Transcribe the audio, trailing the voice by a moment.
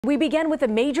We begin with a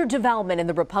major development in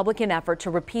the Republican effort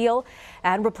to repeal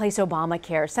and replace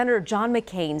Obamacare. Senator John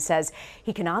McCain says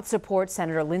he cannot support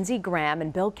Senator Lindsey Graham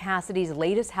and Bill Cassidy's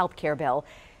latest health care bill.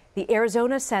 The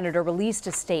Arizona senator released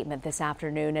a statement this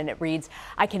afternoon, and it reads,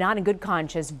 "I cannot in good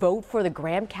conscience vote for the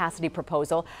Graham-Cassidy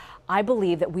proposal. I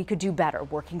believe that we could do better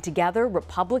working together,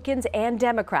 Republicans and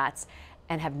Democrats,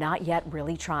 and have not yet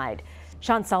really tried."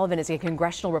 Sean Sullivan is a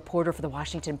congressional reporter for the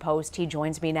Washington Post. He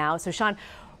joins me now. So, Sean,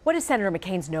 what does Senator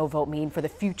McCain's no vote mean for the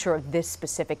future of this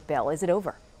specific bill? Is it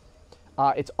over?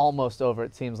 It's almost over,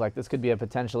 it seems like. This could be a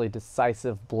potentially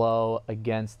decisive blow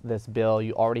against this bill.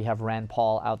 You already have Rand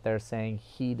Paul out there saying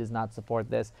he does not support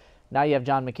this. Now you have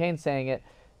John McCain saying it.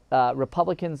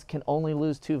 Republicans can only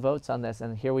lose 2 votes on this,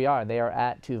 and here we are. They are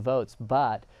at 2 votes,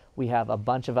 but we have a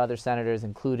bunch of other senators,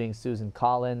 including Susan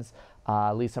Collins,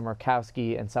 Lisa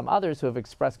Murkowski, and some others who have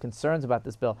expressed concerns about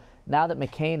this bill. Now that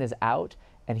McCain is out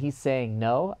and he's saying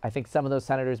no, I think some of those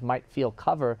senators might feel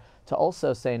cover to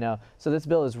also say no. So this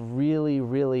bill is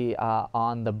really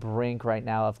on the brink right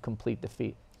now of complete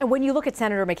defeat. And when you look at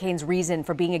Senator McCain's reason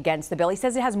for being against the bill, he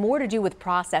says it has more to do with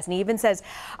process. And he even says,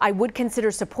 "I would consider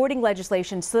supporting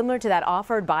legislation similar to that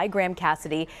offered by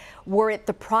Graham-Cassidy were it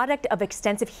the product of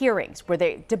extensive hearings, were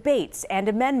there debates and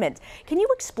amendments." Can you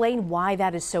explain why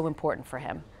that is so important for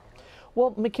him?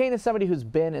 Well, McCain is somebody who's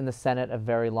been in the Senate a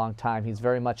very long time. He's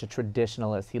very much a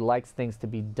traditionalist. He likes things to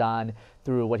be done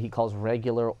through what he calls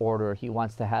regular order. He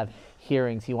wants to have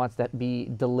hearings. He wants to be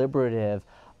deliberative.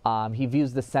 He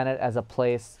views the Senate as a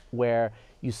place where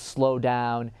you slow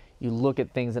down, you look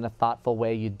at things in a thoughtful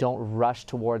way, you don't rush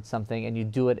towards something, and you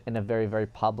do it in a very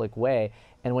public way.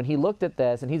 And when he looked at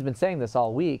this, and he's been saying this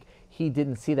all week, he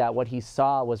didn't see that. What he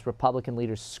saw was Republican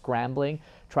leaders scrambling,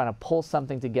 trying to pull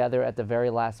something together at the very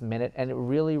last minute, and it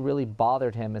really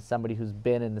bothered him as somebody who's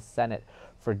been in the Senate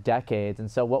for decades. And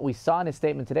so what we saw in his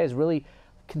statement today is really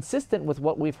consistent with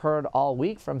what we've heard all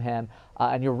week from him.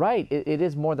 And you're right, it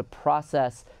is more the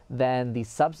process than the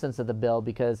substance of the bill,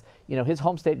 because, you know, his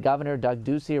home state governor, Doug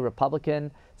Ducey, a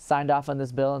Republican, signed off on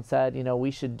this bill and said, you know,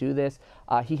 we should do this.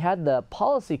 He had the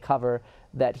policy cover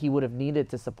that he would have needed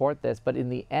to support this, but in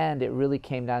the end, it really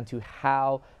came down to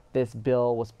how this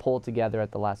bill was pulled together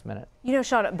at the last minute. You know,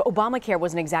 Sean, Obamacare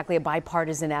wasn't exactly a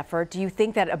bipartisan effort. Do you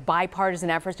think that a bipartisan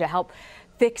effort to help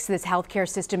fix this healthcare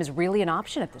system is really an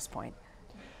option at this point?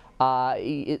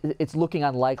 It's looking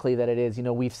unlikely that it is. You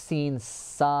know, we've seen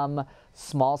some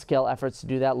small-scale efforts to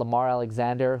do that. Lamar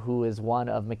Alexander, who is one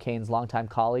of McCain's longtime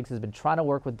colleagues, has been trying to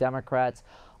work with Democrats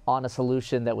on a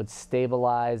solution that would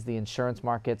stabilize the insurance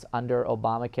markets under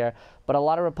Obamacare. But a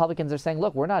lot of Republicans are saying,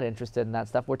 look, we're not interested in that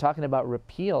stuff. We're talking about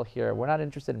repeal here. We're not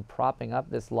interested in propping up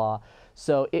this law.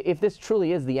 So if this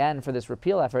truly is the end for this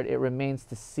repeal effort, it remains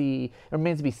to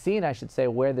be seen, I should say,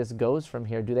 where this goes from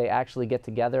here. Do they actually get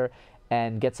together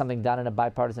and get something done on a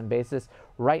bipartisan basis?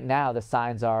 Right now, the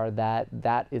signs are that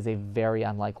that is a very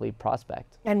unlikely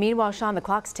prospect. And meanwhile, Sean, the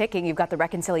clock's ticking. You've got the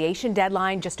reconciliation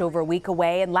deadline just over a week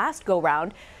away. And last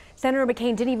go-round, Senator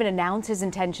McCain didn't even announce his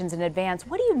intentions in advance.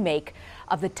 What do you make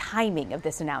of the timing of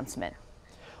this announcement?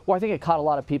 Well, I think it caught a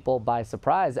lot of people by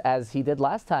surprise, as he did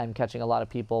last time, catching a lot of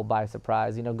people by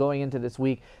surprise. You know, going into this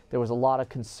week, there was a lot of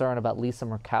concern about Lisa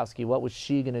Murkowski. What was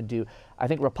she going to do? I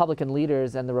think Republican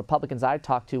leaders and the Republicans I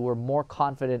talked to were more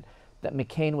confident that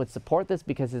McCain would support this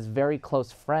because his very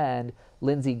close friend,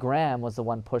 Lindsey Graham, was the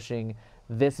one pushing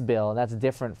this bill. And that's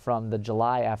different from the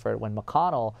July effort when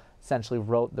McConnell essentially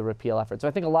wrote the repeal effort. So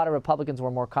I think a lot of Republicans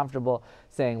were more comfortable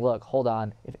saying, look, hold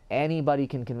on, if anybody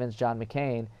can convince John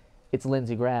McCain, it's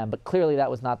Lindsey Graham. But clearly that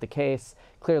was not the case.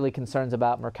 Clearly concerns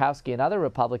about Murkowski and other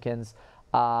Republicans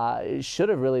should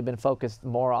have really been focused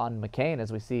more on McCain,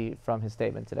 as we see from his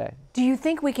statement today. Do you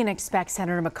think we can expect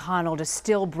Senator McConnell to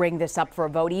still bring this up for a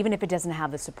vote, even if it doesn't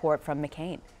have the support from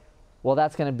McCain? Well,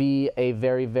 that's going to be a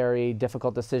very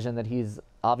difficult decision that he's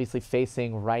obviously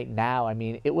facing right now. I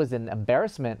mean, it was an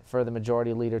embarrassment for the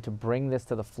majority leader to bring this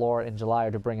to the floor in July,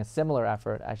 or to bring a similar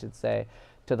effort, I should say,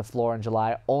 to the floor in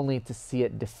July, only to see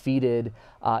it defeated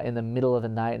in the middle of the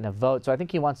night in a vote. So I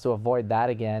think he wants to avoid that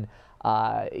again.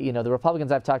 You know, the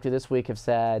Republicans I've talked to this week have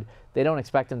said they don't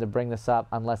expect him to bring this up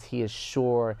unless he is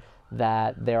sure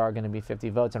that there are going to be 50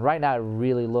 votes. And right now it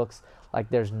really looks like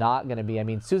there's not going to be. I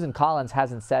mean, Susan Collins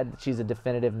hasn't said that she's a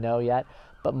definitive no yet,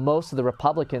 but most of the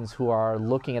Republicans who are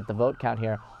looking at the vote count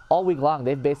here all week long,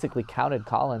 they've basically counted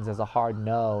Collins as a hard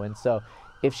no. And so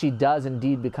if she does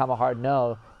indeed become a hard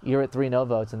no, you're at 3 no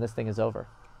votes and this thing is over.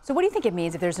 So what do you think it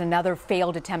means if there's another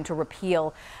failed attempt to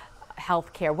repeal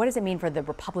health care? What does it mean for the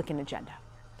Republican agenda?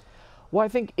 Well, I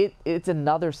think it's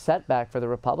another setback for the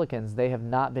Republicans. They have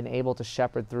not been able to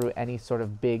shepherd through any sort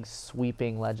of big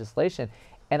sweeping legislation.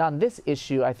 And on this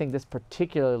issue, I think this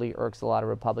particularly irks a lot of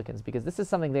Republicans because this is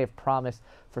something they've promised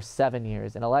for 7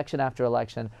 years. In election after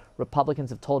election, Republicans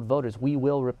have told voters, we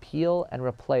will repeal and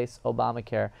replace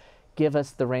Obamacare. Give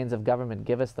us the reins of government,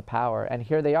 give us the power. And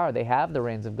here they are. They have the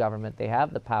reins of government. They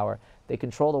have the power. They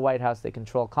control the White House. They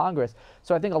control Congress.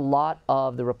 So I think a lot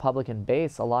of the Republican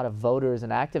base, a lot of voters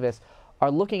and activists are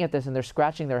looking at this and they're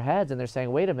scratching their heads and they're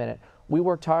saying, wait a minute, we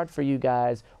worked hard for you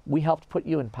guys. We helped put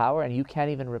you in power and you can't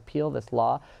even repeal this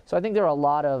law. So I think there are a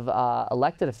lot of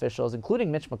elected officials,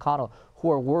 including Mitch McConnell,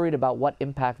 who are worried about what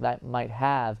impact that might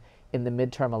have in the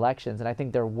midterm elections. And I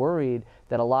think they're worried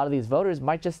that a lot of these voters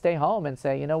might just stay home and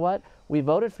say, you know what, we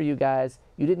voted for you guys.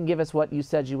 You didn't give us what you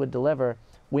said you would deliver.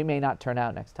 We may not turn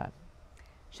out next time.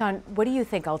 Sean, what do you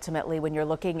think ultimately when you're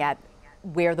looking at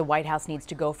where the White House needs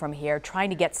to go from here, trying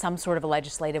to get some sort of a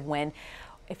legislative win?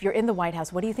 If you're in the White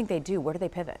House, what do you think they do? Where do they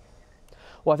pivot?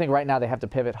 Well, I think right now they have to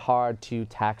pivot hard to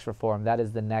tax reform. That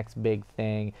is the next big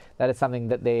thing. That is something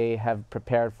that they have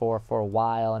prepared for a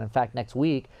while. And in fact, next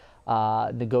week,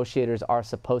 negotiators are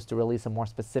supposed to release a more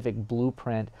specific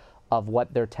blueprint of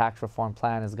what their tax reform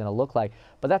plan is going to look like.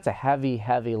 But that's a heavy,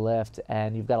 heavy lift,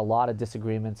 and you've got a lot of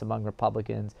disagreements among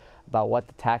Republicans about what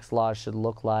the tax laws should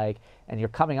look like. And you're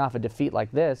coming off a defeat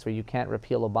like this where you can't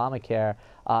repeal Obamacare.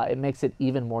 It makes it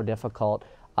even more difficult.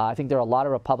 I think there are a lot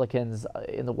of Republicans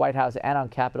in the White House and on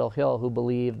Capitol Hill who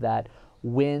believe that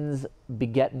wins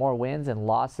beget more wins and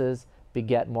losses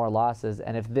beget more losses.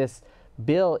 And if this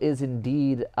bill is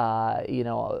indeed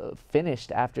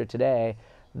finished after today,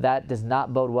 that does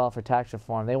not bode well for tax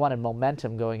reform. They wanted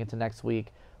momentum going into next week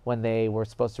when they were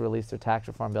supposed to release their tax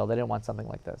reform bill. They didn't want something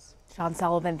like this. Sean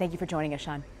Sullivan, thank you for joining us,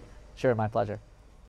 Sean. Sure, my pleasure.